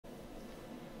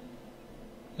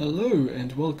Hello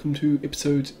and welcome to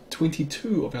episode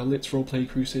 22 of our Let's Roleplay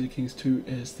Crusader Kings 2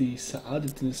 as the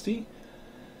Saadid Dynasty.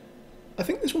 I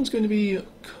think this one's going to be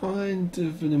kind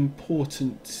of an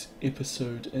important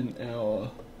episode in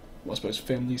our, well, I suppose,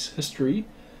 family's history.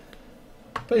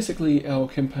 Basically our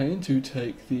campaign to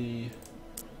take the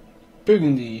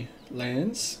Burgundy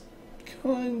lands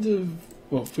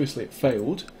well, firstly it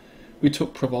failed. We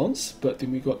took Provence, but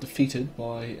then we got defeated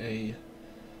by a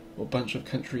bunch of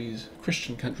countries,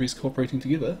 Christian countries, cooperating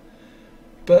together.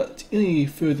 But any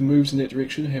further moves in that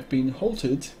direction have been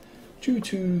halted due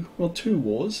to, well, two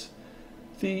wars.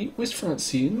 The West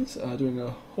Francians are doing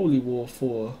a holy war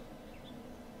for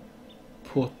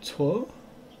Poitou,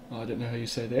 I don't know how you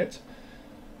say that,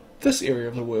 this area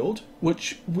of the world,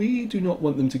 which we do not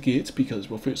want them to get because,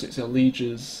 well, firstly it's our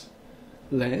liege's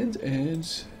land,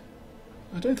 and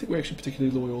I don't think we're actually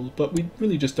particularly loyal, but we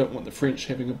really just don't want the French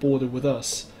having a border with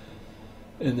us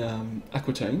in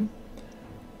Aquitaine.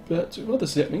 But while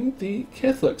this is happening, the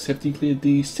Catholics have declared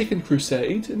the Second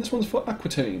Crusade, and this one's for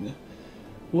Aquitaine,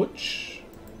 which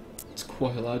is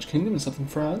quite a large kingdom in southern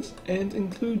France, and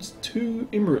includes two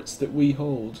emirates that we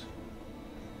hold,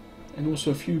 and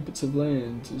also a few bits of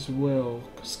land as well,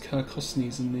 because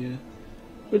Carcassonne's in there.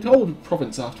 We'd hold a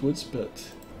province afterwards,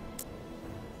 but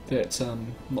that's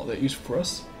not that useful for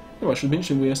us. Now I should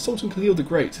mention we are Sultan Khalil the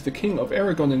Great, the King of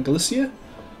Aragon and Galicia.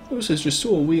 Also, as you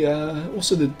saw, we are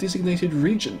also the designated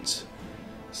regent.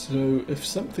 So if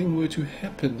something were to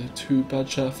happen to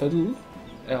Badshah Fadl,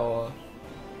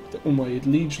 the Ummayad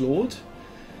liege lord,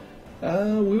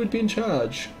 we would be in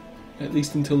charge, at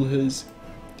least until his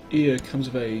heir comes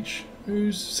of age,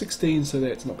 who's 16, so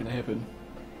that's not going to happen.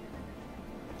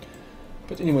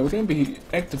 But anyway, we're going to be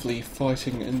actively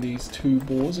fighting in these two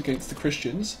wars against the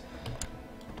Christians,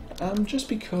 just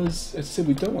because, as I said,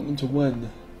 we don't want them to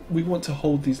win. We want to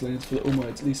hold these lands for the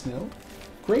Ummayyads at least now.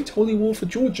 Great Holy War for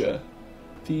Georgia.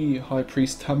 The High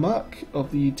Priest Tamak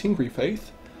of the Tengri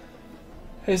faith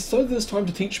has decided this time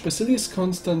to teach Basilius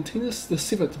Constantinus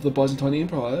VII of the Byzantine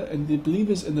Empire and the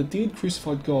believers in the dead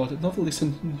crucified God another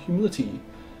lesson in humility.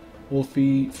 All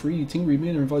free Tengri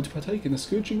men are invited to partake in the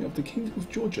scourging of the Kingdom of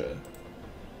Georgia.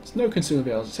 It's no concern of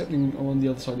ours, it's happening on the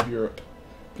other side of Europe,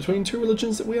 between two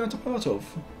religions that we aren't a part of.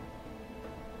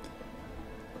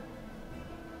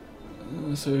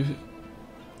 So,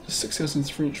 6,000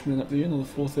 Frenchmen up there, another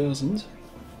 4,000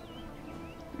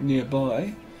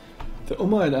 nearby. The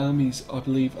Ummayyad armies, I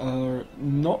believe, are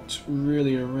not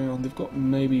really around. They've got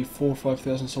maybe 4,000 or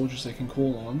 5,000 soldiers they can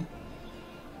call on,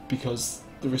 because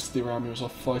the rest of their army was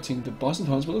off fighting the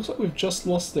Byzantines, but it looks like we've just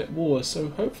lost that war, so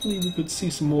hopefully we could see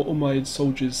some more Ummayyad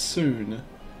soldiers soon.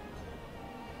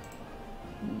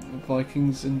 The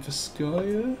Vikings in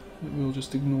Vizcaya, we'll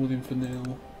just ignore them for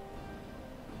now.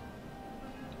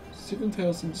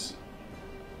 7,000.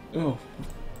 Oh,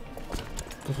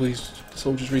 hopefully these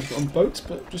soldiers really got on boats,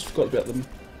 but just forgot about them.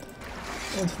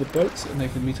 Onto the boats, and they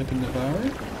can meet up in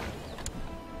Navarre.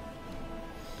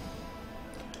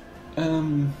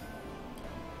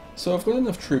 So I've got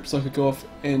enough troops I could go off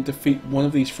and defeat one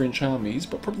of these French armies,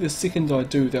 but probably the second I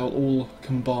do, they'll all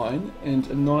combine and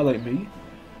annihilate me.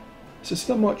 So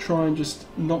instead I might try and just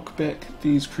knock back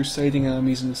these Crusading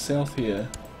armies in the south here.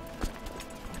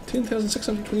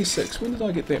 10,626. When did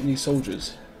I get that many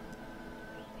soldiers?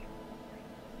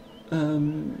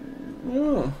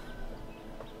 Oh.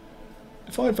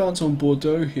 If I advance on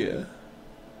Bordeaux here,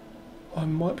 I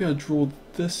might be able to draw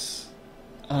this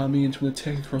army into an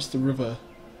attack across the river,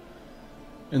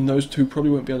 and those two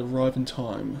probably won't be able to arrive in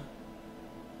time.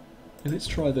 Yeah, let's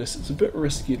try this. It's a bit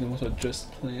riskier than what I just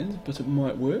planned, but it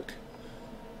might work.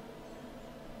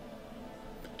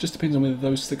 Just depends on whether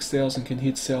those 6,000 can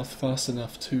head south fast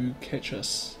enough to catch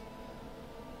us.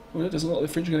 Well, it doesn't look like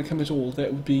the French are going to come at all.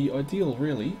 That would be ideal,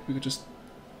 really. We could just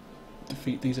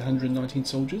defeat these 119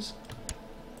 soldiers.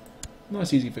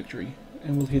 Nice easy victory.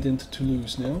 And we'll head into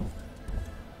Toulouse now.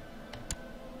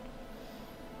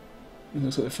 It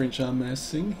looks like the French are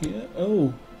massing here.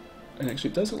 Oh! And actually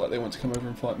it does look like they want to come over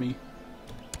and fight me.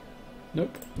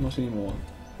 Nope, not anymore.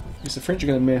 Yes, the French are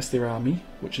going to mass their army,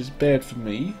 which is bad for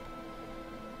me.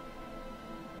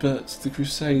 But the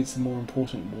Crusade's the more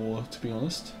important war, to be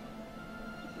honest.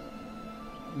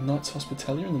 The Knights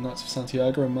Hospitalier and the Knights of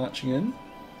Santiago are marching in.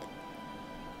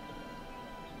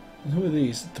 And who are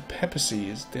these? The Papacy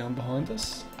is down behind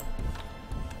us.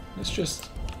 Let's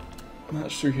just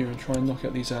march through here and try and knock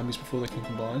out these armies before they can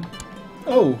combine.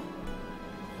 Oh!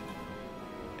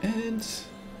 And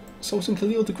Sultan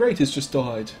Khalil the Great has just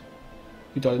died.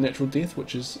 He died a natural death,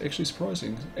 which is actually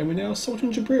surprising. And we're now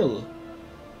Sultan Jibril,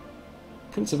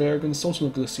 Prince of Aragon, Sultan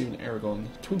of Galicia and Aragon,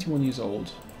 21 years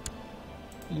old.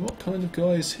 And what kind of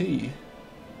guy is he?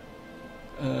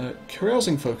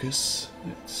 Carousing focus.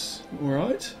 That's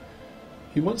alright.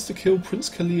 He wants to kill Prince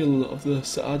Khalil of the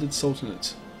Saadid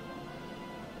Sultanate.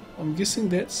 I'm guessing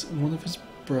that's one of his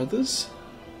brothers?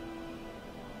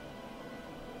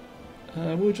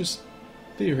 We'll just...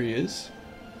 There he is.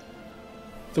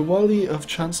 The Wali of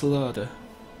Chancellorada.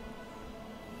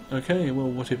 Okay, well,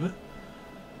 whatever.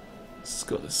 He's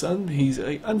got a son. He's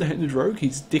a underhanded rogue.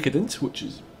 He's decadent, which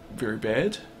is very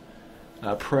bad.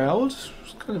 Proud,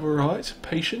 kind of alright.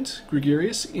 Patient,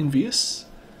 gregarious, envious.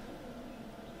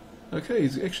 Okay,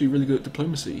 he's actually really good at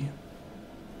diplomacy.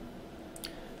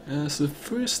 So the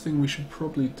first thing we should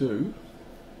probably do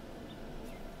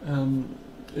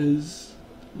is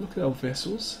look at our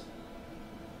vessels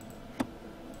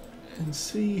and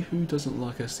see who doesn't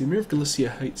like us. The Emir of Galicia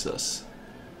hates us.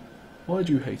 Why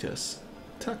do you hate us?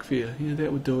 Takfir, yeah,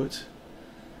 that would do it.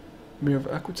 Emir of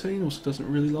Aquitaine also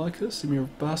doesn't really like us. Emir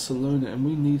of Barcelona, and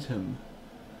we need him.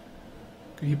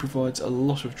 He provides a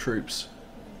lot of troops.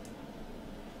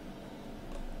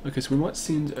 Okay, so we might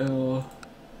send our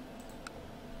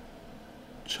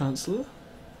Chancellor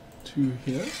to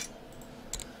here.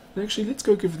 And actually, let's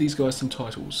go give these guys some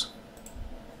titles.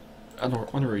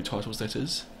 Honorary titles, that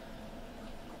is.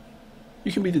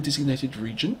 You can be the designated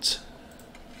regent.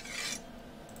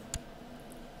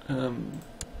 They're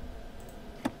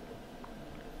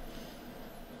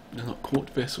not court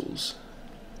vessels.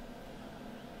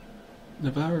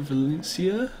 Navarra,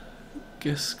 Valencia,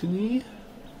 Gascony.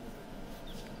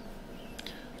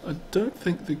 I don't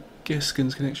think the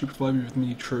Gascons can actually provide me with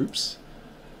many troops.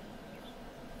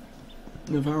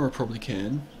 Navarra probably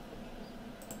can.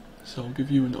 So I'll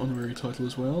give you an honorary title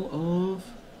as well of...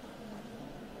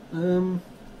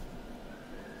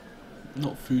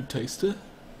 not food taster.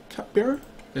 Cupbearer?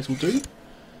 That will do.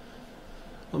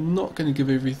 I'm not going to give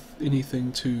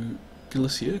anything to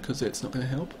Galicia because that's not going to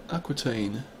help.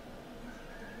 Aquitaine.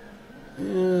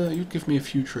 You'd give me a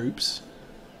few troops.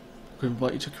 I could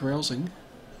invite you to carousing.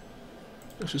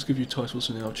 Let's just give you titles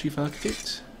for now. Chief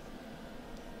Architect.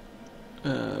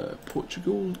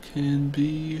 Portugal can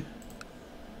be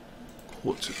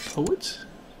Court Poet.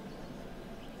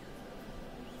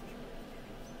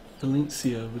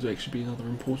 Valencia would actually be another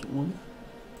important one.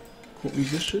 Court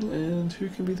Musician, and who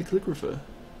can be the Calligrapher?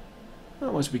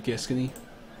 That might be Gascony.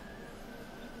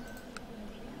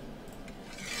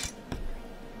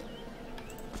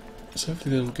 So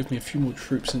hopefully that'll give me a few more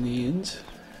troops in the end.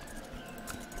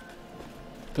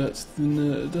 But then,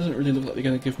 it doesn't really look like they're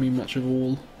going to give me much of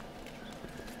all.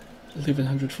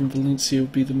 1100 from Valencia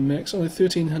would be the max. Oh,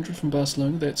 1300 from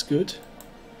Barcelona, that's good.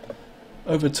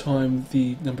 Over time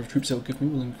the number of troops they'll give me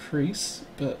will increase,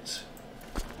 but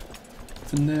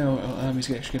for now our armies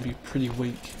are actually going to be pretty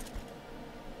weak.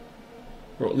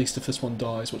 Or at least if this one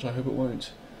dies, which I hope it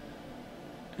won't.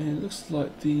 And it looks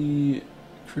like the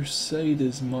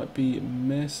Crusaders might be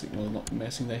massing. Well, not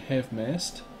massing, they have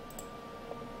massed.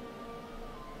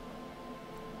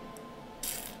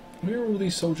 Where are all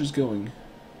these soldiers going?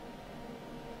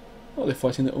 Oh, they're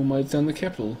fighting the Ummayad down the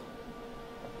capital.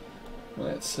 Well,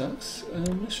 that sucks.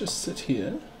 Let's just sit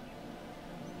here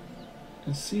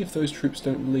and see if those troops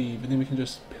don't leave, and then we can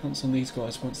just pounce on these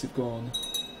guys once they've gone.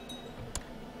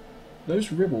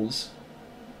 Those rebels.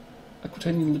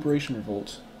 Aquitanian Liberation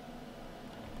Revolt.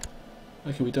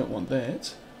 Okay, we don't want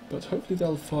that, but hopefully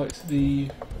they'll fight the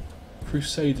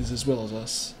Crusaders as well as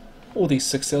us. Or these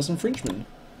 6,000 Frenchmen.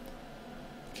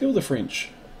 Kill the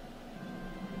French.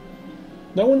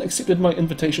 No one accepted my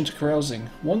invitation to carousing.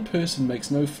 One person makes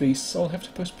no feast, so I'll have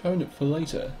to postpone it for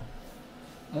later.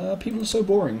 People are so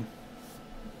boring.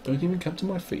 Don't even come to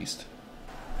my feast.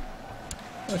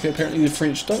 Okay, apparently the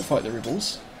French don't fight the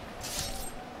rebels.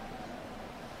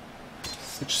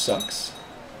 Which sucks.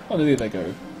 Oh no, there they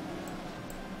go.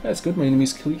 That's good, my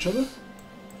enemies kill each other.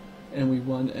 And we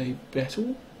won a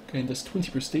battle. Gained us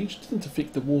 20 prestige. Didn't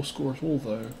affect the war score at all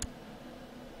though.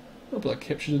 Oh, but I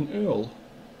captured an Earl.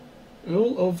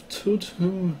 Earl of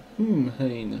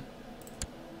Tudhumhain.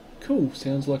 Cool,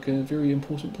 sounds like a very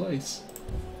important place.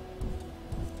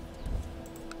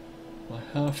 My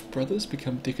half-brothers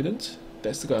become decadent.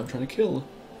 That's the guy I'm trying to kill.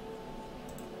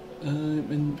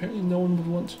 And apparently no one would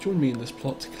want to join me in this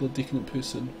plot to kill a decadent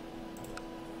person.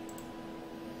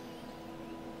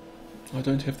 I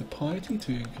don't have the piety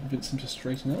to convince him to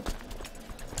straighten up.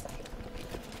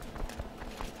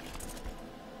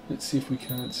 Let's see if we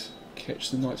can't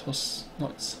catch the Knights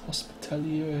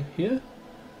Hospitalier here.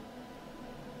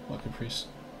 I can press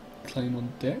claim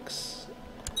on Dax.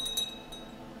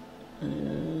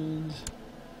 And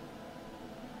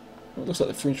well, it looks like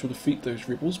the French will defeat those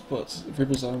rebels, but the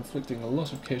rebels are inflicting a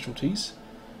lot of casualties.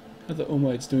 How are the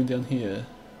Ummayyads doing down here?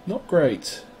 Not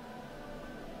great.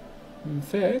 In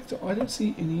fact, I don't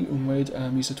see any Ummayyad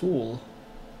armies at all.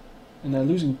 And they're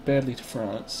losing badly to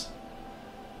France.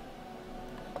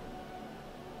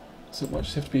 So it might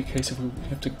just have to be a case of we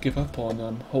have to give up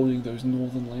on holding those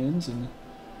northern lands and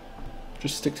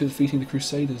just stick to defeating the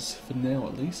Crusaders, for now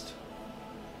at least.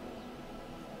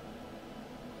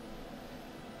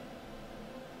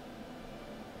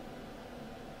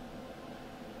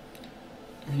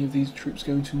 Any of these troops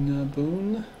going to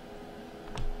Narbonne?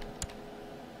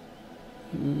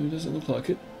 Doesn't look like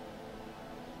it.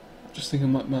 Just think I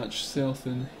might march south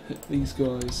and hit these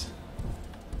guys.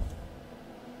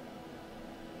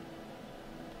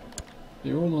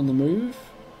 They're all on the move.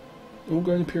 All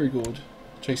going to Perigord,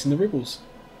 chasing the rebels.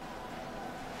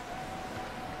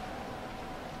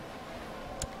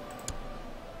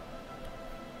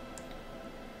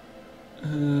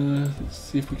 Let's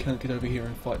see if we can't get over here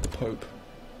and fight the Pope.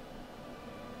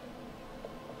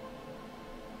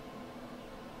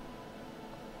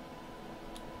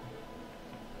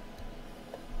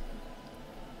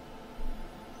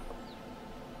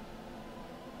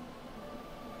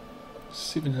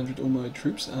 $700 Ummayyad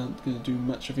troops aren't going to do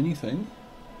much of anything.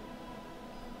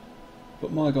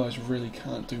 But my guys really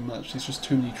can't do much. There's just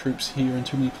too many troops here in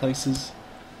too many places.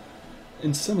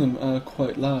 And some of them are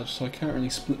quite large, so I can't really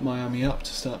split my army up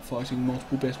to start fighting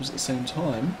multiple battles at the same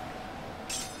time.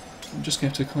 I'm just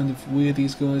going to have to kind of wear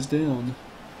these guys down.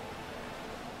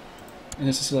 And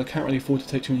as I said, I can't really afford to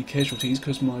take too many casualties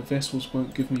because my vassals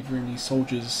won't give me very many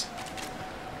soldiers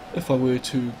if I were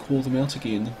to call them out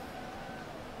again.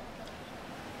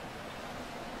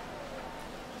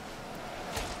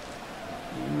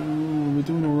 We're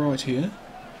doing alright here.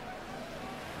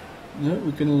 No,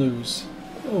 we're going to lose.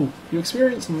 Oh, your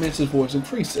experience in massive war has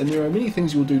increased, and there are many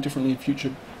things you will do differently in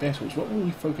future battles. What will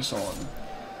we focus on?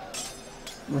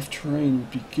 Rough terrain would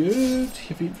be good.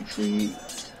 Heavy infantry,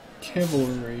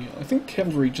 cavalry. I think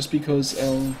cavalry, just because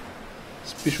our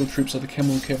special troops are the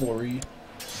camel cavalry.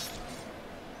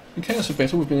 In chaos of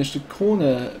battle, we've managed to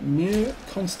corner Mayor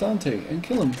Constante and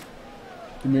kill him,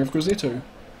 the Mayor of Grosseto.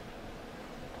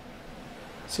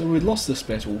 So we'd lost this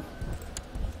battle.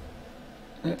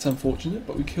 That's unfortunate,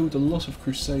 but we killed a lot of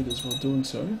Crusaders while doing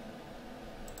so.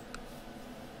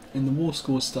 And the war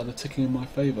scores started ticking in my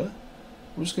favour.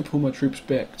 I'm just going to pull my troops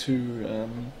back to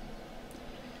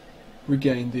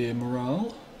regain their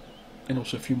morale, and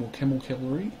also a few more camel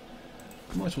cavalry.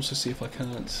 I might also see if I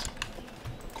can't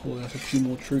call out a few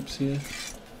more troops here.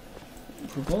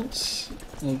 Provence,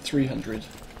 300.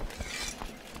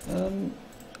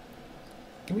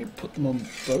 Can we put them on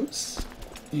boats?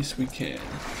 Yes, we can.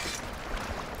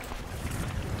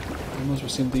 I might as well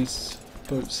send these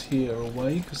boats here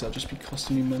away because they'll just be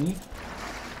costing me money.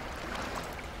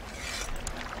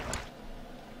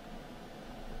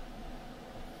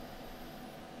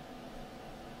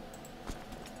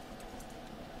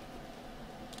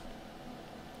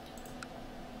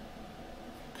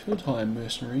 Could hire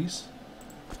mercenaries.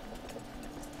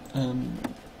 I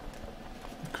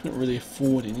couldn't really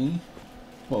afford any.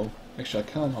 Well, actually I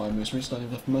can't hire mercenaries, I don't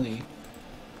have enough money.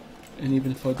 And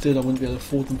even if I did, I wouldn't be able to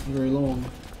afford them for very long.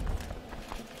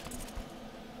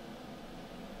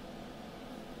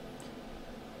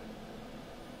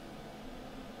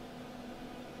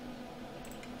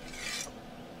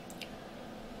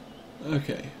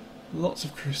 Okay, lots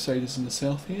of Crusaders in the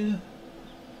south here.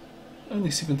 Only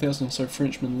 7,000 or so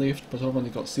Frenchmen left, but I've only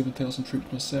got 7,000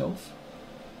 troops myself.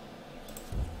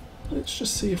 Let's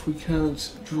just see if we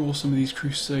can't draw some of these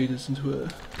Crusaders into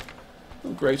a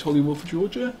great holy war for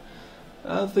Georgia.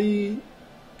 Are the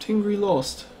Tingri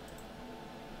lost?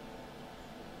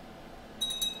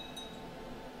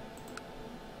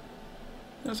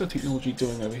 How's our technology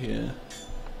doing over here?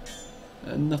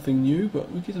 Nothing new,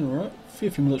 but we're getting alright. Fair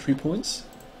few military points.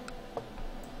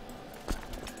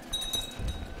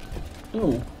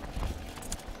 Oh,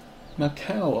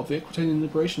 Macau of the Aquitaine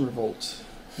Liberation Revolt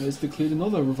has declared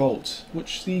another revolt,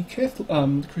 which the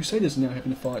Crusaders are now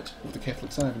having to fight, or the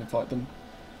Catholics are having to fight them.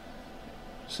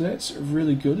 So that's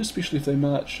really good, especially if they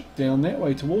march down that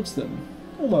way towards them.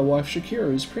 Oh, my wife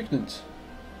Shakira is pregnant.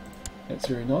 That's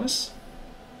very nice.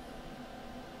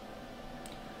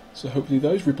 So hopefully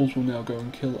those rebels will now go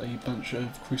and kill a bunch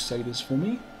of Crusaders for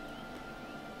me.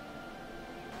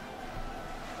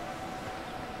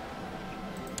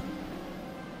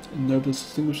 Nobles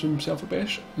distinguished himself at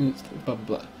Bash. Blah blah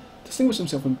blah. Distinguished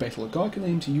himself in battle. A guy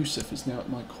named Yusuf is now at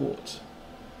my court.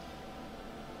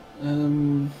 I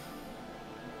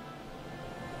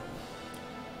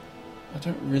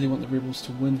don't really want the rebels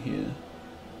to win here.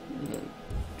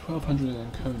 1200 in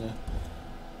Ancona.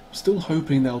 Still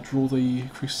hoping they'll draw the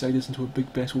Crusaders into a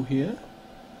big battle here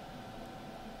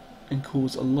and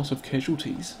cause a lot of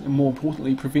casualties, and more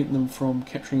importantly prevent them from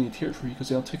capturing their territory,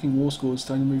 because our ticking war score is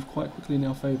starting to move quite quickly in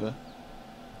our favour.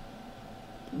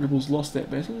 Rebels lost that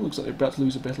battle. Looks like they're about to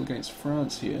lose a battle against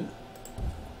France here.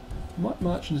 Might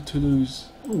march into Toulouse.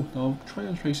 Oh, no, I'll try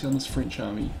and trace down this French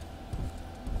army.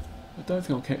 I don't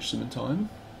think I'll catch them in time.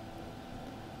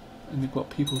 And they've got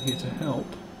people here to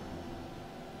help.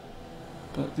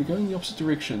 But they're going the opposite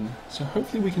direction, so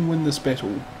hopefully we can win this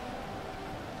battle.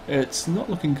 It's not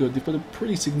looking good. They've got a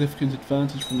pretty significant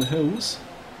advantage from the hills.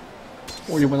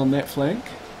 Already went on that flank.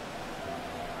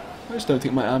 I just don't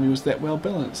think my army was that well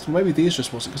balanced. Maybe theirs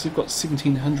just wasn't, because they've got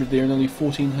 1700 there and only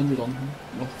 1400 on,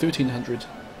 well, 1300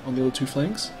 on the other two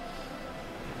flanks.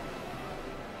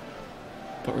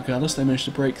 But regardless, they managed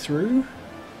to break through.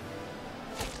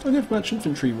 Don't have much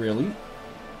infantry really.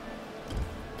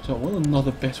 So, well,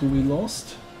 another battle we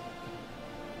lost.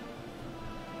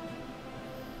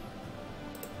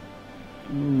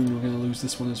 We're going to lose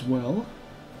this one as well.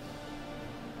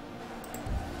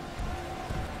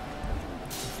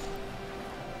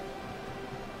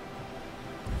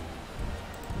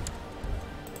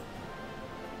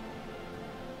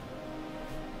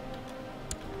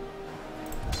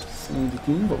 Sand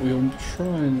again, but we'll try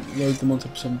and load them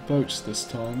onto some boats this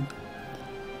time,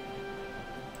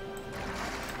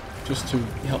 just to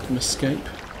help them escape.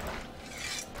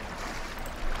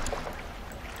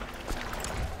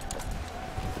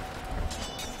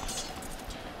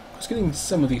 Getting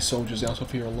some of these soldiers out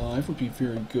of here alive would be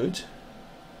very good.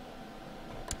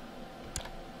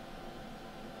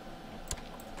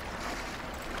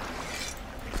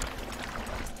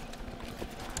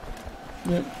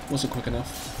 Yep, wasn't quick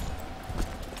enough.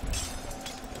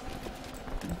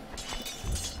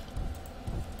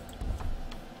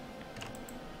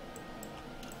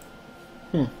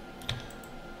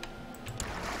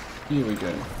 Here we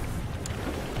go.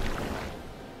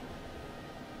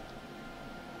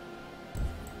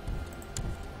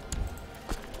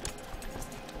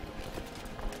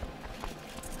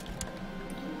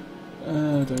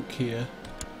 I don't care.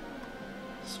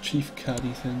 It's Chief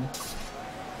Qadi thing.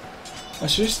 I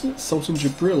suggested that Sultan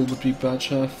Jibril would be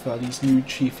Badshah Fadi's new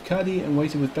Chief Qadi and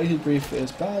waited with bated breath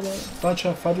as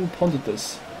Badshah Fadl pondered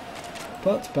this.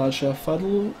 But Badshah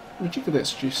Fadl rejected that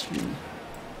suggestion.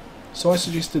 So I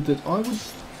suggested that I would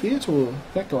be it, or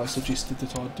that guy suggested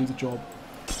that I'd do the job.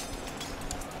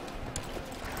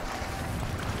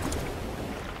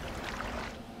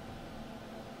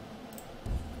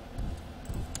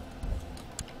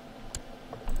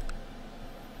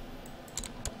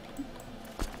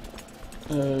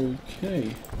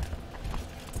 Okay,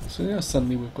 so now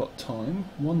suddenly we've got time,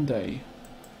 one day.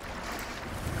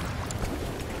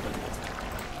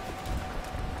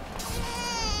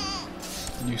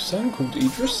 A new son called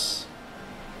Idris.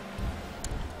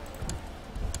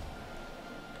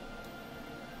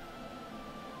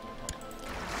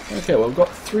 Okay, well, I've got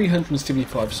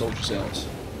 375 soldiers out,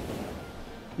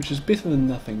 which is better than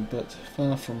nothing, but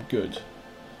far from good.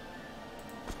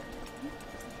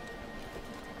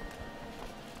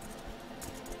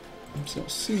 So I'll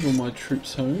send all my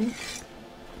troops home,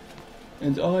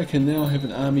 and I can now have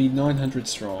an army 900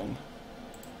 strong.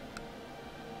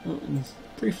 Oh, and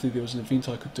briefly there was an event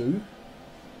I could do.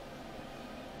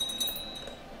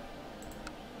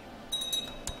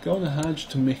 Go on a Hajj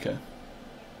to Mecca.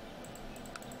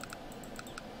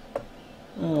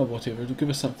 Oh, whatever, it'll give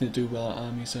us something to do while our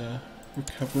armies are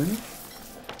recovering.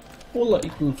 All are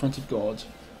equal in front of God.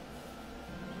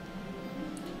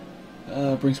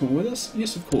 Bring someone with us?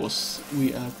 Yes, of course.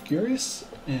 We are gregarious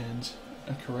and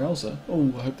a carouser.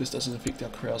 Oh, I hope this doesn't affect our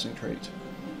carousing trait.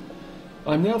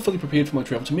 I'm now fully prepared for my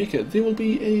travel to Mecca. There will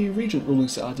be a regent ruling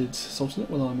Saadid Sultanate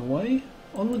while I'm away.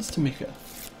 Onwards to Mecca.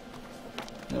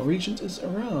 Our regent is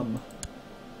Aram,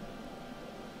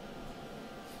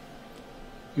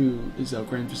 who is our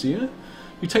Grand Vizier.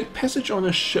 You take passage on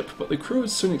a ship, but the crew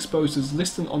is soon exposed as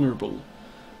less than honourable.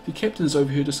 The captain is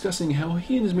overheard discussing how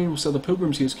he and his men will sell the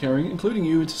pilgrims he is carrying, including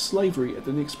you, into slavery at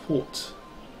the next port.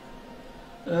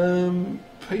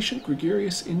 Patient,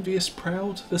 gregarious, envious,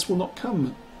 proud. This will not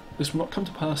come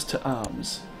to pass to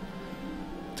arms.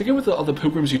 Together with the other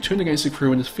pilgrims, you turn against the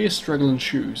crew and a fierce struggle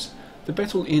ensues. The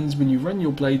battle ends when you run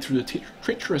your blade through the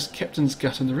treacherous captain's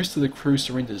gut and the rest of the crew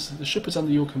surrenders. The ship is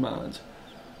under your command.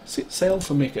 Set sail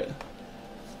for Mecca.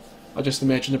 I just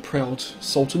imagine a proud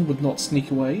sultan would not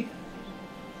sneak away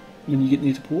when you get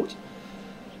near to port.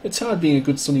 It's hard being a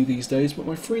good Sunni these days, but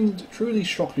my friend truly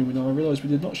shocked me when I realised we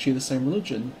did not share the same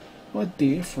religion. My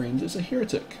dear friend is a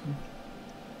heretic.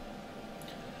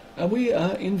 We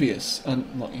are envious,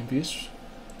 not envious,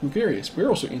 Various. We're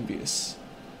also envious.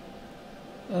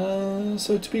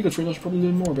 So to be a good friend, I should probably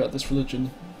learn more about this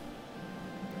religion.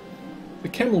 The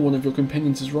camel one of your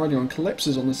companions is riding on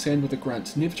collapses on the sand with a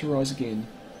grunt, never to rise again.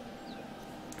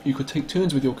 You could take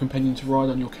turns with your companion to ride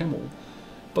on your camel,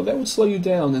 but that would slow you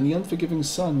down and the unforgiving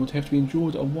sun would have to be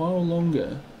endured a while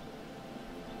longer.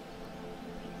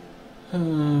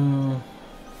 I'm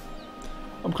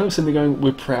kind of sitting there going,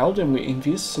 we're proud and we're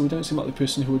envious, so we don't seem like the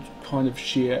person who would kind of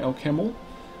share our camel.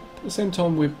 But at the same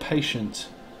time, we're patient.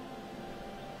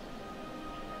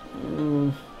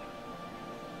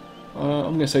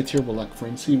 I'm going to say terrible luck,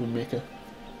 friend. See you in Mecca.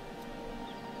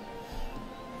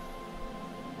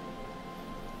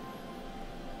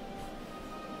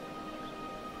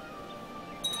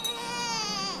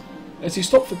 As you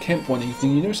stop for camp one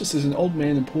evening, you notice there's an old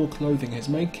man in poor clothing has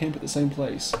made camp at the same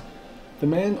place. The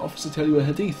man offers to tell you a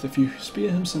hadith if you spare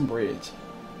him some bread.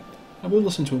 I will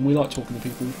listen to him, we like talking to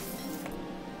people.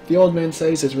 The old man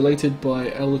says, as related by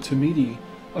Al-Tumidi,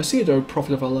 I see it, O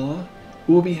Prophet of Allah.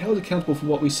 We will be held accountable for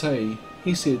what we say.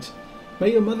 He said,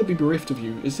 May your mother be bereft of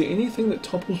you. Is there anything that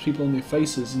topples people on their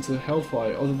faces into the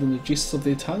hellfire other than the jests of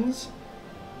their tongues?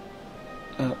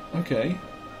 Okay.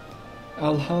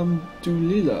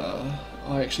 Alhamdulillah.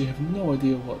 I actually have no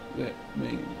idea what that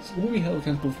means. Will we be held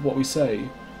accountable for what we say?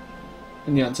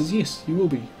 And the answer is yes, you will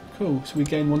be. Cool, so we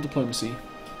gain 1 diplomacy.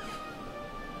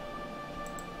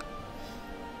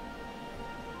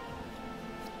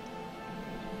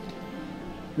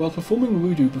 While performing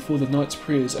wudu before the night's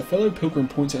prayers, a fellow pilgrim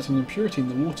points out an impurity in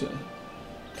the water.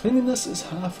 Cleanliness is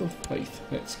half of faith.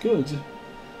 That's good.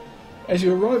 As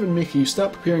you arrive in Mecca, you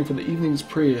start preparing for the evening's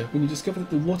prayer when you discover that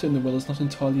the water in the well is not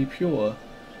entirely pure.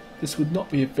 This would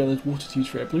not be a valid water to use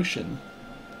for ablution,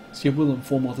 so you will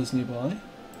inform others nearby.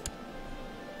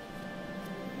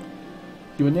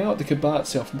 You are now at the Kaaba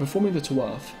itself and performing the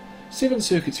Tawaf. 7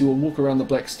 circuits you will walk around the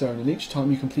black stone, and each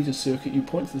time you complete a circuit you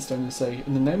point to the stone and say,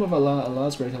 In the name of Allah, Allah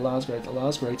is great, Allah is great, Allah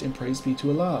is great, and praise be to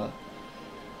Allah.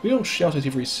 We all shout at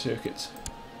every circuit.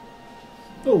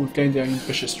 Oh, we've gained our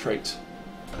ambitious trait.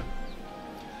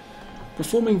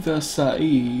 Performing the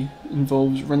Sa'i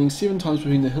involves running 7 times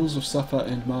between the hills of Safa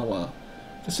and Marwa.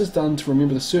 This is done to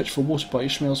remember the search for water by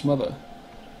Ishmael's mother.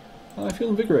 I feel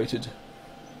invigorated.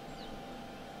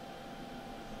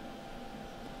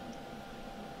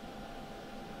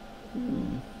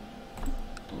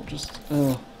 I'll just...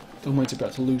 Ummayd's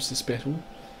about to lose this battle.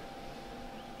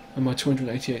 And my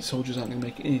 288 soldiers aren't going to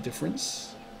make any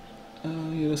difference.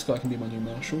 Yeah, this guy can be my new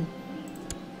marshal.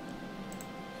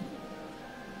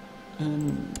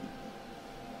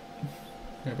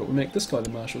 Yeah, but we'll make this guy the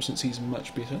marshal since he's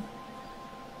much better.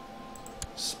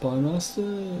 Spy master,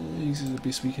 these are the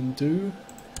best we can do.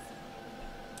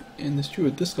 And the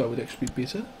steward, this guy would actually be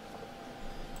better.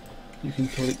 You can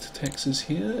collect taxes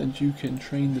here, and you can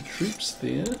train the troops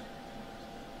there.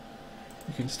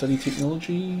 You can study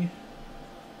technology.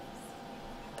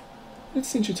 Let's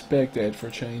send you to Baghdad for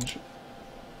a change.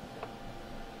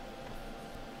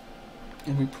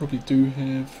 And we probably do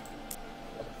have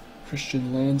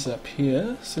Christian lands up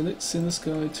here, so let's send this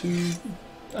guy to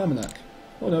Armagnac.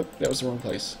 Oh no, that was the wrong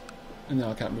place. And now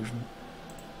I can't move him.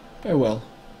 Oh well.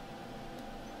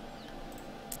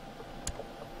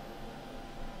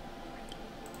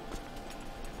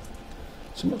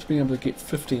 So I'm not being able to get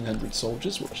 1,500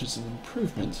 soldiers, which is an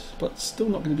improvement, but still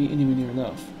not going to be anywhere near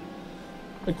enough.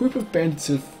 A group of bandits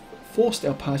have forced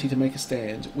our party to make a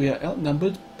stand. We are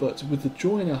outnumbered, but with the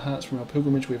joy in our hearts from our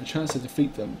pilgrimage we have a chance to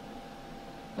defeat them.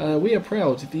 We are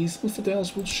proud. These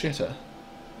infidels will shatter.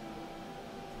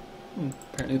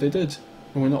 Apparently they did.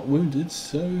 And we're not wounded,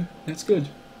 so that's good.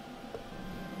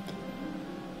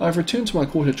 I have returned to my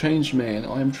court a changed man.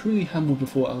 I am truly humbled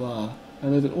before Allah. I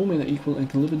know that all men are equal and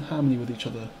can live in harmony with each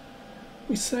other.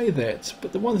 We say that,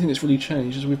 but the one thing that's really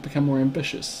changed is we've become more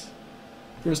ambitious.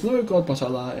 There is no God but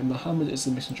Allah, and Muhammad is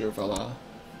the messenger of Allah.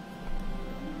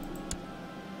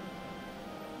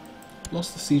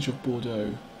 Lost the siege of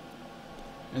Bordeaux,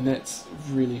 and that's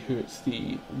really hurt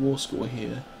the war score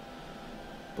here.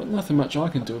 But nothing much I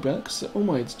can do about it, because the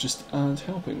Ummayyads just aren't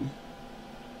helping.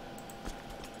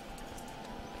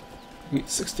 I get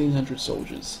 1,600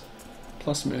 soldiers,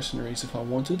 plus mercenaries if I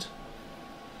wanted,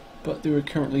 but there are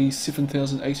currently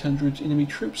 7,800 enemy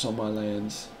troops on my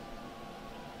lands.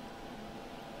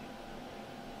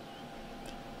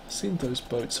 Send those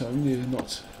boats home, they're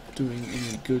not doing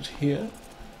any good here.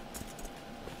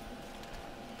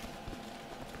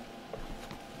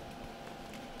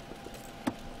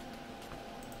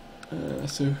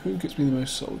 So who gets me the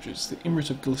most soldiers? The Emirate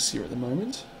of Galicia at the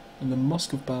moment, and the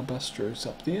Mosque of Barbastro's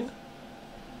up there.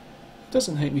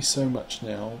 Doesn't hate me so much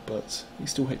now, but he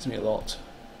still hates me a lot.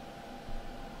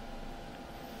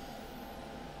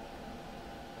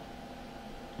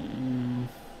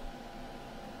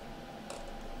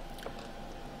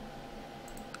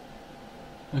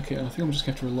 Okay, I think I'm just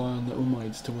going to have to rely on the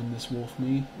Ummayyads to win this war for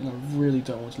me, and I really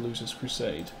don't want to lose this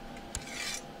crusade.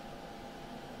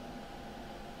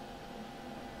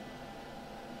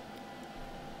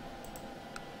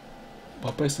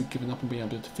 I've basically given up on being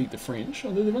able to defeat the French,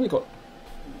 although they've only got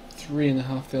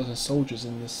 3,500 soldiers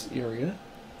in this area.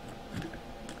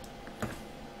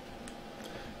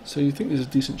 So you think there's a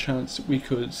decent chance that we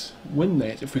could win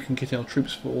that if we can get our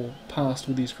troops past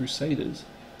all these Crusaders.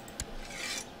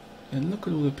 And look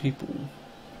at all the people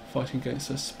fighting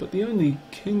against us, but the only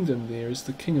kingdom there is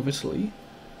the King of Italy.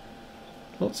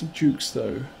 Lots of dukes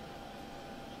though.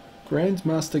 Grand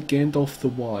Master Gandalf the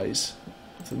Wise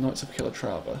of the Knights of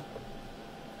Calatrava.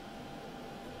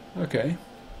 Okay.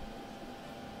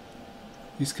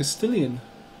 He's Castilian.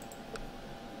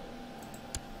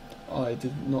 I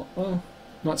did not... well,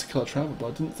 Knights of Calatrava, but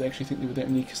I didn't actually think there were that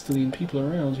many Castilian people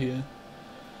around here.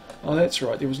 Oh, that's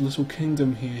right, there was a little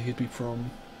kingdom here he'd be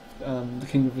from. The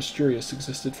Kingdom of Asturias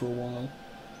existed for a while.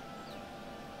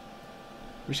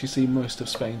 Which you see most of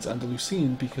Spain's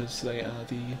Andalusian because they are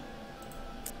the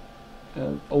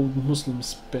old Muslim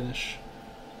Spanish.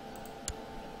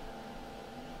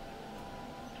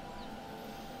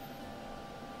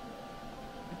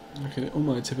 Okay, the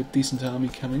Ummayyads have a decent army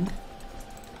coming,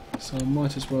 so I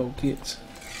might as well get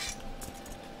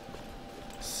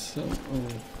some...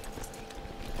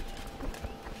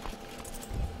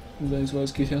 Will those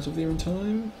guys get out of there in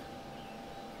time?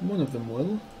 One of them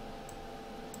will.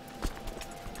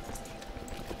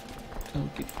 I'll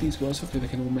get these guys, hopefully they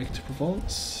can all make it to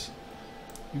Provence.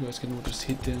 You guys can all just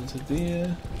head down to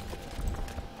there.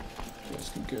 You guys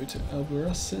can go to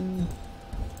Albarracin.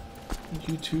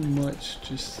 You two might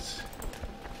just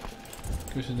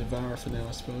go to Navarra for now,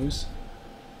 I suppose.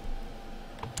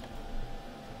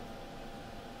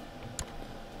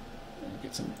 I'll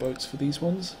get some boats for these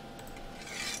ones.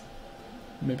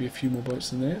 Maybe a few more boats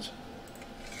than that.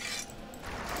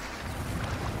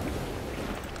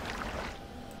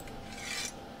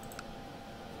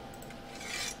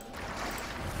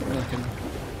 And I can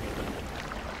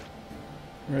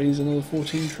raise another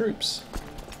 14 troops.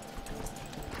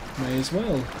 May as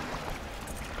well.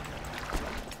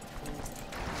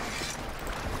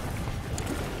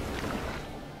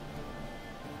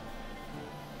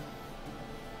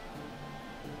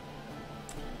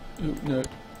 Oh no.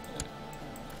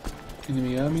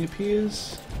 Enemy army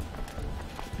appears.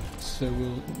 So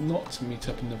we'll not meet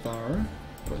up in Navarra,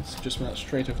 but just march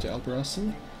straight over to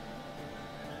Albarracin.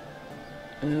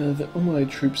 The Umayyad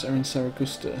troops are in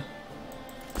Saragossa.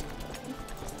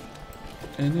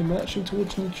 And they're marching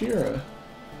towards Najira.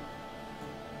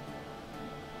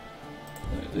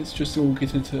 Let's just all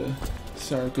get into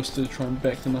Saragossa to try and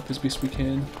back them up as best we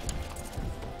can.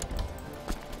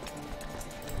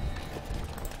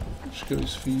 Which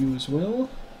goes for you as well.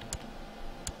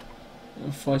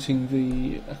 I'm fighting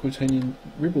the Aquitanian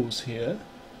rebels here.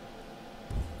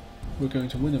 We're going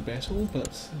to win a battle, but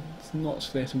it's not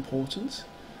that important.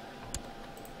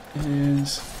 And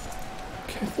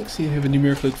Catholics here have a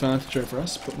numerical advantage over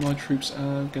us, but my troops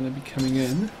are going to be coming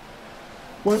in.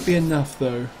 Won't be enough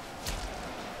though.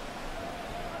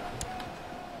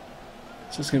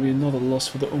 So it's going to be another loss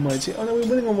for the Ummayyads here. Oh no, we're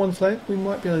winning on one flank. We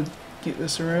might be able to get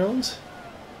this around.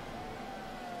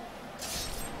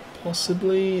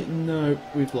 Possibly. No,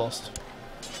 we've lost.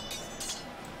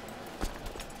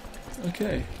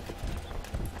 Okay.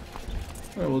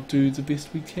 Well, we'll do the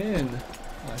best we can,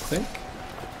 I think.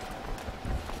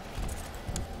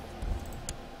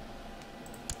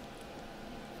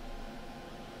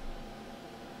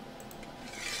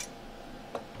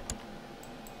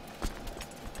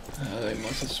 They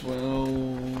might as well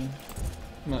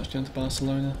march down to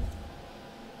Barcelona.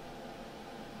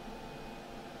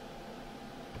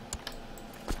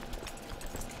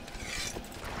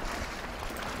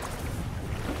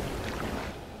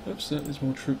 Oops, no, there's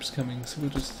more troops coming, so we'll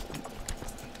just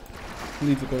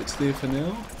leave the boats there for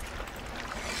now.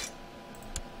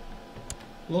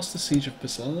 Lost the siege of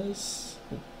Bazars,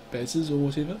 or Bazars, or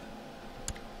whatever.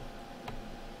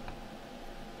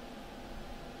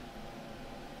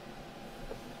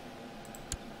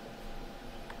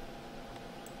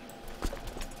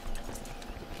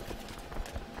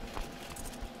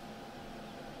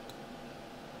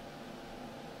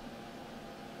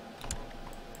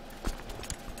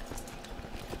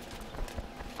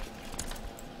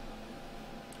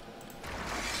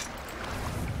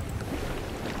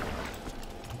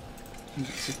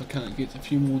 Let's see if I can't get a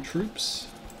few more troops.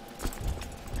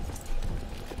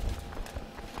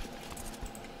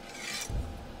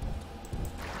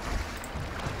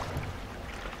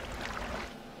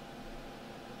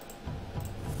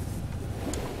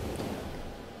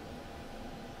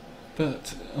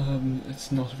 But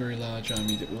it's not a very large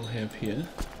army that we'll have here,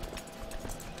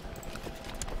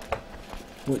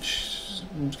 which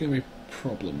is going to be a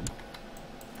problem.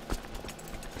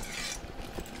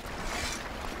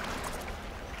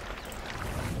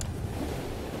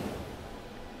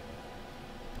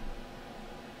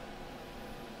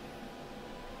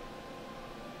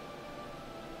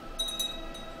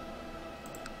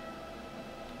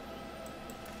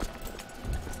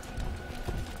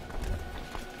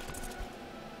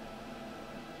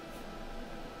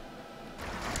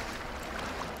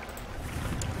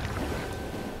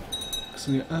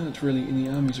 So there aren't really any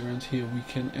armies around here we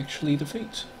can actually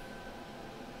defeat.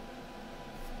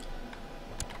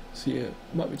 So yeah,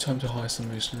 might be time to hire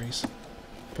some mercenaries.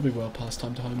 Probably well past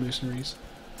time to hire mercenaries.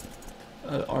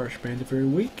 The Irish band are very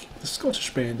weak. The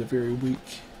Scottish band are very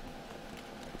weak.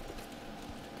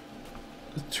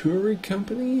 The Tuareg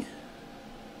company?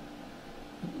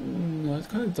 I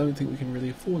kind of don't think we can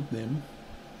really afford them.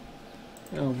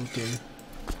 Oh, we'll do.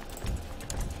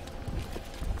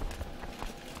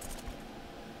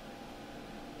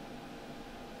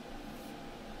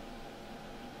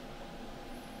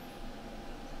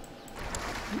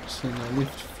 And I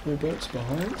left 4 boats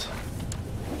behind.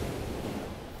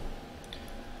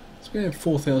 So we have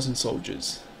 4,000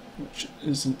 soldiers, which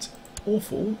isn't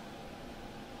awful,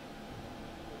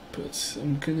 but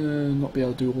I'm gonna not be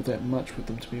able to do all that much with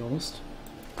them, to be honest.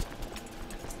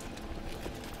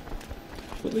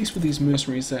 But at least with these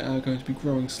mercenaries they are going to be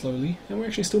growing slowly, and we're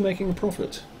actually still making a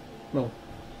profit. Well,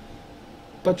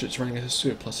 budget's running at a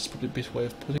surplus is probably a better way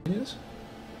of putting it.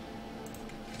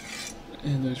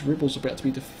 And those rebels are about to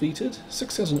be defeated.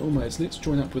 6,000 Ummayyads, let's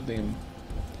join up with them.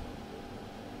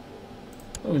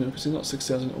 Oh no, because they're not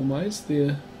 6,000 Ummayyads,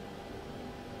 they're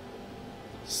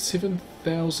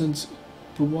 7,000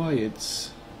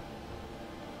 Buwayyids.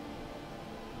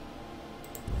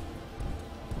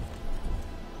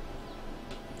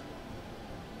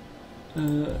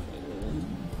 So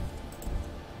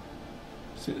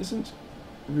there isn't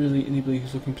really anybody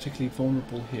who's looking particularly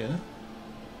vulnerable here.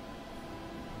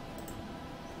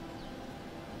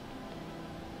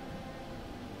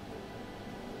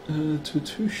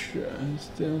 Tutusha is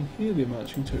down here they're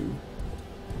marching to.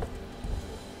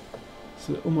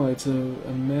 So the Ummayyads are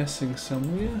amassing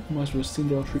somewhere. Might as well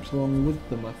send our troops along with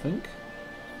them, I think.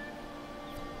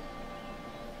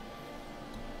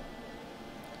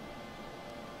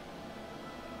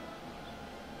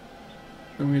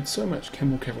 And we had so much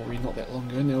camel cavalry not that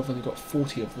long ago, now we've only got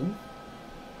 40 of them.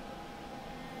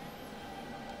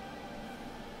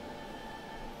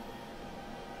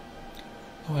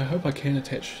 Oh, I hope I can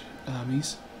attach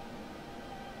armies.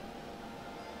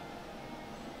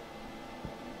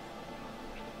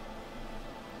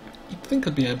 You'd think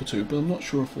I'd be able to, but I'm not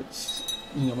sure if it's,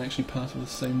 you know, I'm actually part of the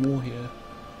same war here.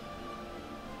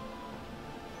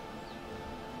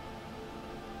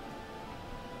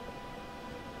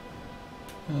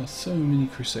 Oh, so many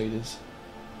Crusaders.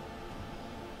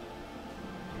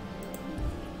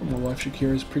 My wife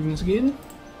Shakira is pregnant again.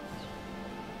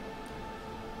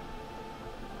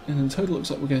 And in total it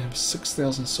looks like we're going to have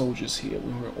 6,000 soldiers here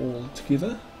when we're all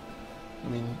together. I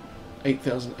mean,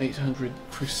 8,800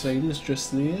 Crusaders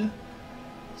just there.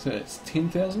 So it's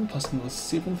 10,000 plus another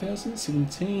 7,000,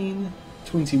 17,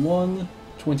 21,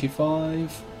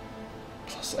 25,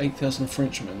 plus 8,000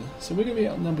 Frenchmen. So we're going to be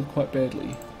outnumbered quite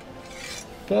badly.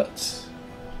 But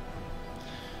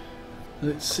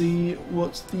let's see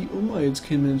what the Ummayyads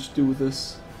can manage to do with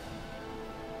this.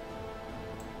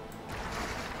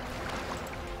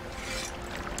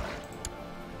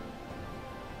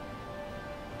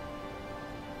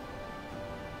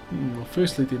 Well,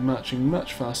 firstly, they're marching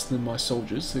much faster than my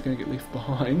soldiers, so they're going to get left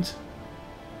behind.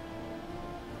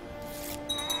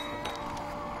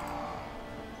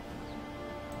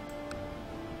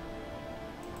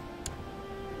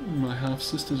 My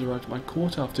half-sister's arrived at my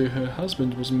court after her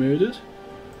husband was murdered.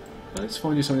 Let's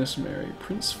find you something else to marry.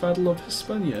 Prince Fadl of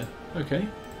Hispania. Okay.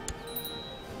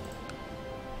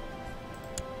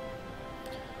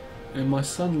 And my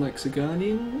son likes a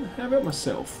guardian. How about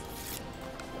myself?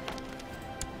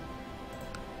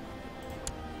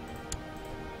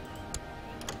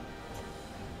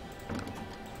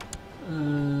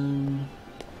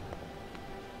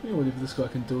 Yeah, whatever, this guy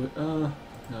can do it. No,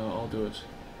 I'll do it.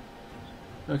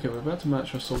 Okay, we're about to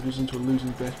march our soldiers into a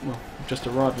losing battle. Well, we've just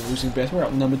arrived in a losing battle. We're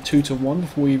outnumbered 2 to 1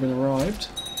 before we even arrived.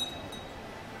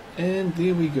 And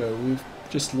there we go. We've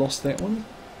just lost that one.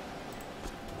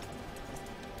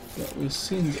 But we'll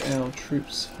send our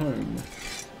troops home.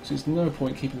 So there's no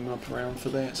point keeping them up around for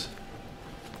that.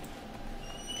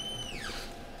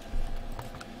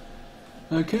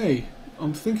 Okay,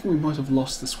 I'm thinking we might have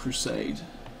lost this crusade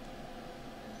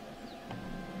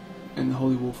in the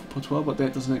Holy War for Poitou, but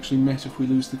that doesn't actually matter if we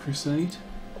lose the crusade.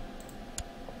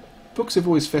 Books have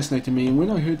always fascinated me, and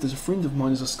when I heard that a friend of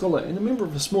mine is a scholar and a member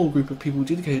of a small group of people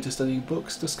dedicated to studying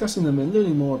books, discussing them and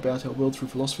learning more about our world through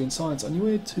philosophy and science, I knew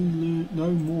I had to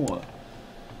know more.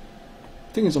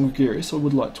 The thing is, I'm curious, I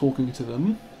would like talking to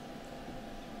them,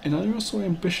 and I'm also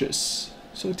ambitious,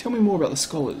 so tell me more about the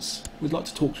scholars. We'd like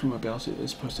to talk to them about it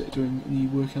as opposed to doing any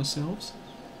work ourselves.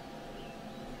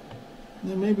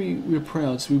 Now maybe we're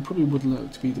proud, so we probably would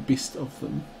like to be the best of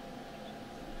them.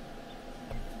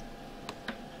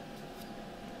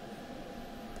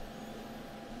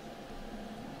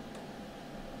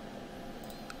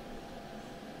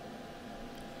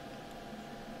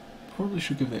 Probably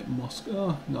should give that mosque.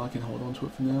 Oh, no, I can hold on to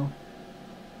it for now.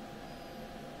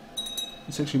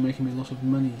 It's actually making me a lot of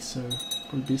money, so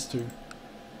probably best to.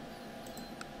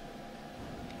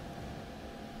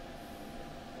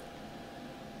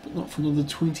 But not for another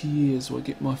 20 years will I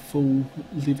get my full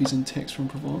levies and tax from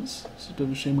Provence. It's a bit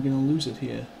of a shame we're going to lose it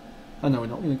here. Oh no, we're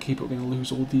not going to keep it, we're going to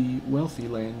lose all the wealthy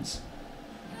lands.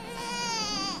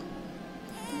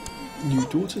 New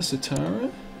daughter,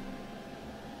 Satara.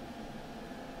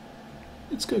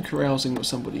 Let's go carousing with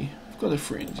somebody. I've got a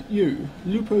friend. You,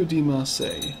 Lupo di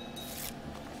Marseille.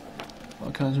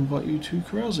 I can't invite you to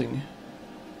carousing.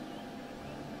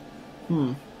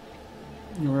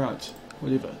 Alright,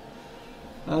 whatever.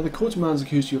 The court demands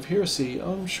accused you of heresy.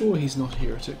 I'm sure he's not a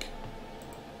heretic.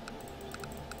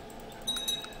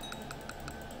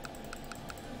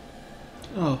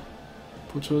 Oh,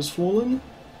 Poitou has fallen.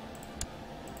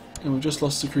 And we've just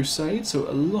lost the Crusade, so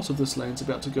a lot of this land's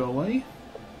about to go away.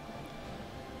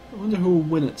 I wonder who will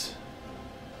win it.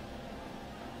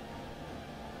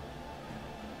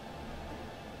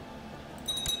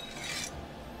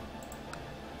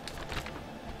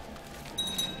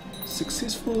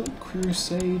 Successful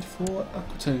crusade for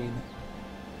Aquitaine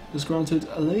was granted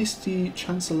Alais de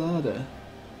Chancellade.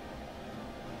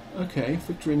 Okay,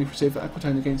 victory in the crusade for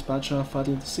Aquitaine against Badshah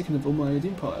Fadil II of Ummayad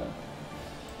Empire.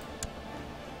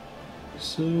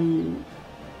 So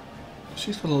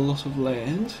she's got a lot of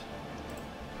land.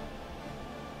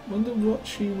 Wonder what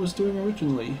she was doing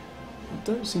originally. I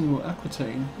don't see any more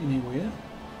Aquitaine anywhere.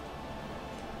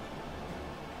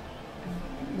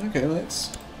 Okay,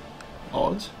 that's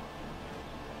odd.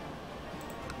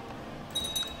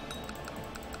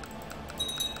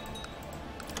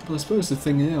 But I suppose the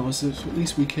thing now is that at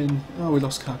least we can... Oh, we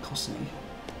lost Carcossini.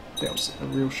 That was a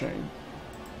real shame.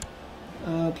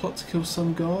 Plot to kill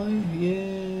some guy?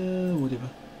 Yeah, whatever.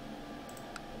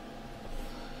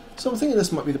 So I'm thinking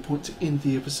this might be the point to end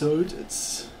the episode.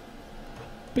 It's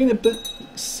been a bit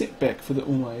setback for the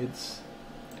Ummayyads,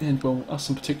 and well, us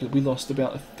in particular. We lost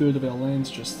about a third of our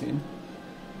lands just then.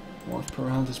 Wife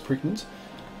Parand is pregnant,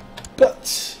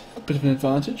 but a bit of an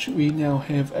advantage. We now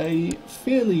have a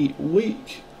fairly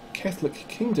weak Catholic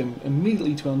kingdom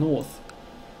immediately to our north,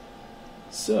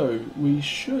 so we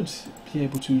should be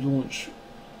able to launch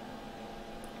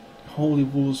holy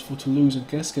wars for Toulouse and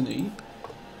Gascony.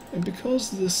 And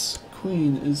because this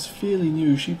queen is fairly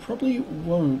new, she probably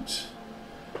won't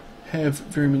have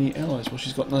very many allies. Well,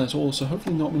 she's got none at all, so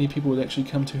hopefully not many people would actually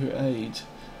come to her aid.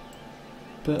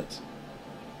 But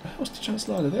House de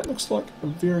Chancellor, that looks like a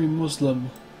very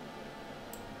Muslim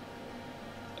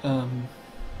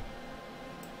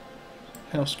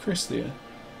house crest there.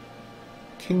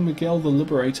 King Miguel the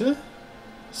Liberator.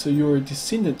 So you're a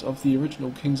descendant of the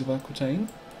original kings of Aquitaine,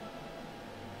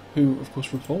 who of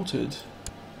course revolted.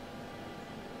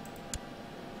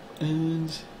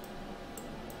 And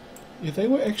yeah, they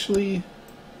were actually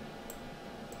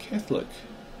Catholic.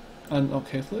 Not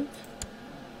Catholic.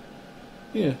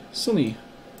 Yeah, Sunni.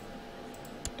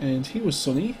 And he was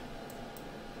Sunni.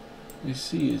 You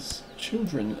see his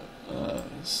children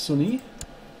Sunni.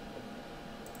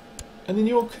 And then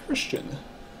you're Christian.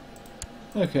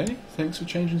 Okay, thanks for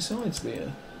changing sides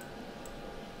there.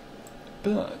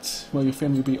 But, well, your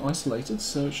family will be isolated,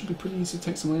 so it should be pretty easy to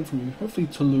take some land from you. Hopefully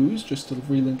Toulouse, just to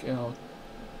relink our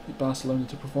Barcelona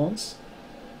to Provence.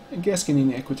 And Gascony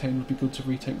and Aquitaine would be good to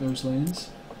retake those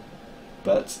lands.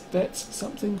 But that's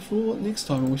something for next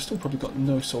time, and we've still probably got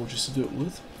no soldiers to do it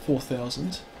with.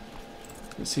 4,000.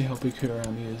 Let's see how big her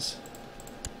army is.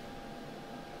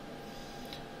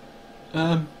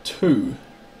 2.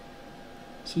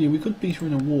 So yeah, we could beat her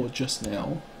in a war just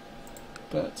now.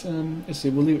 But, as I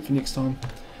said, we'll leave it for next time.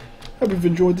 Hope you've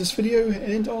enjoyed this video,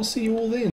 and I'll see you all then.